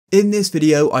In this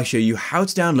video, I show you how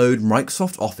to download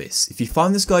Microsoft Office. If you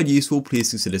find this guide useful,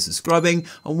 please consider subscribing,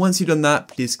 and once you've done that,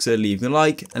 please consider leaving a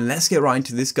like, and let's get right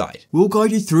into this guide. We'll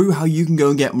guide you through how you can go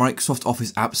and get Microsoft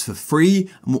Office apps for free,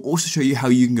 and we'll also show you how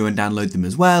you can go and download them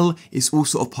as well. It's all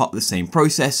sort of part of the same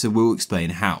process, so we'll explain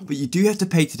how. But you do have to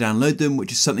pay to download them,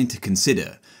 which is something to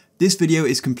consider. This video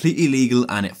is completely legal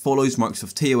and it follows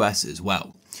Microsoft TOS as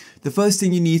well. The first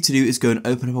thing you need to do is go and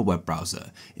open up a web browser.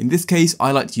 In this case,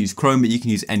 I like to use Chrome, but you can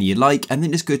use any you like, and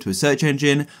then just go to a search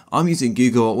engine. I'm using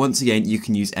Google. Once again, you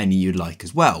can use any you'd like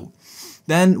as well.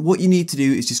 Then what you need to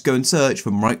do is just go and search for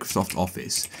Microsoft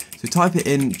Office. So type it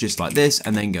in just like this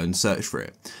and then go and search for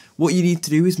it. What you need to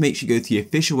do is make sure you go to the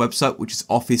official website, which is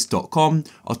office.com.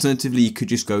 Alternatively, you could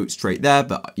just go straight there,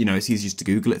 but it's easier just to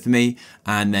Google it for me.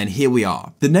 And then here we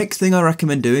are. The next thing I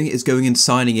recommend doing is going and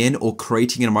signing in or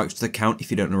creating a Microsoft account if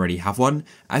you don't already have one.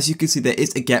 As you can see, there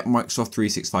is a Get Microsoft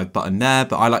 365 button there,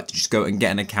 but I like to just go and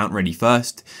get an account ready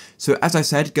first. So as I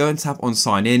said, go and tap on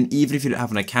sign in, even if you don't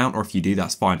have an account, or if you do,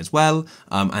 that's fine as well.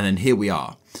 And then here we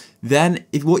are. Then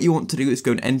if what you want to do is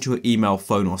go and enter your email,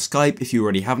 phone or Skype if you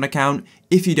already have an account.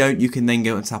 If you don't, you can then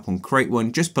go and tap on create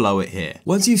one just below it here.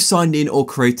 Once you've signed in or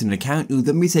created an account, you'll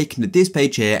then be taken to this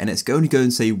page here and it's going to go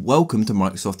and say welcome to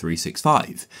Microsoft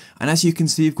 365. And as you can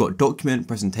see, you've got document,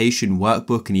 presentation,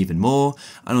 workbook and even more.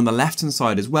 And on the left hand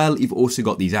side as well, you've also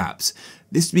got these apps.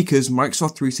 This is because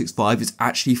Microsoft 365 is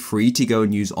actually free to go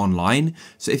and use online.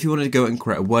 So if you wanted to go and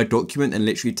create a Word document and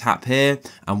literally tap here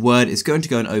and Word is going to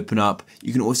go and open up.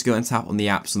 You can also go and tap on the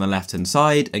apps on the left hand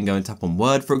side and go and tap on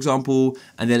Word, for example,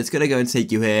 and then it's going to go and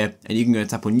take you here and you can go and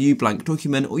tap on new blank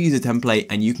document or use a template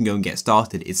and you can go and get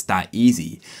started. It's that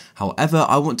easy. However,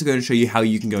 I want to go and show you how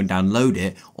you can go and download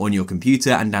it on your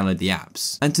computer and download the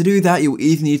apps. And to do that, you'll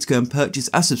either need to go and purchase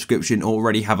a subscription or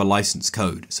already have a license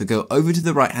code. So go over to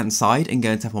the right hand side and go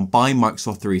and tap on buy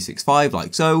Microsoft 365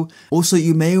 like so. Also,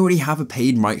 you may already have a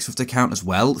paid Microsoft account as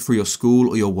well for your school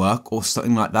or your work or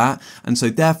something like that. And so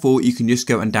therefore you can just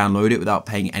go and download it without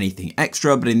paying anything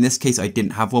extra. But in this case, I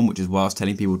didn't have one, which is why I was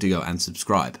telling people to go and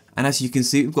subscribe. And as you can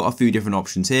see, we've got a few different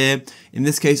options here. In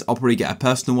this case, I'll probably get a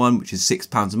personal one, which is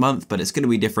 £6 a month, but it's going to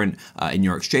be different in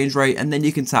your exchange rate. And then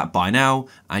you can tap buy now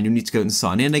and you'll need to go and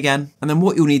sign in again. And then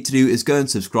what you'll need to do is go and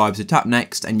subscribe. So tap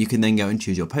next and you can then go and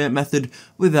choose your payment method,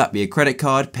 whether that be a credit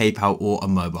card, PayPal or a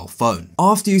mobile phone.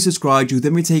 After you subscribe, you'll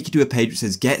then be taken to a page which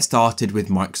says get started with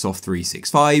Microsoft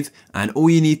 365. And all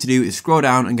you need to do is scroll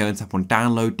down and go and tap on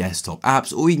download desktop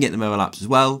apps, or you can get the mobile apps as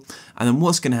well. And then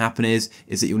what's going to happen is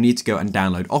that you'll need to go and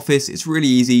download Office. It's really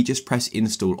easy. Just press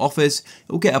install Office.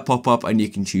 You'll get a pop-up and you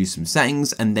can choose some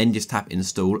settings and then just tap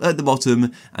install at the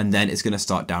bottom and then it's going to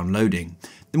start downloading.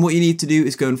 Then what you need to do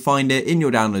is go and find it in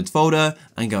your downloads folder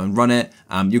and go and run it.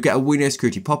 You'll get a Windows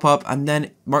security pop-up and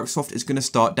then Microsoft is going to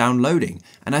start downloading.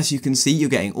 And as you can see, you're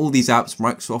getting all these apps,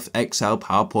 Microsoft Excel,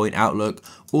 PowerPoint, Outlook,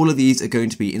 all of these are going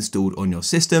to be installed on your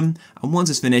system. And once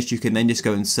it's finished, you can then just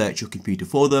go and search your computer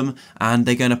for them and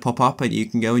they're going to pop up and you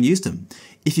can go and use them.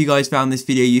 If you guys found this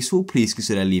video useful, please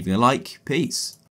consider leaving a like. Peace.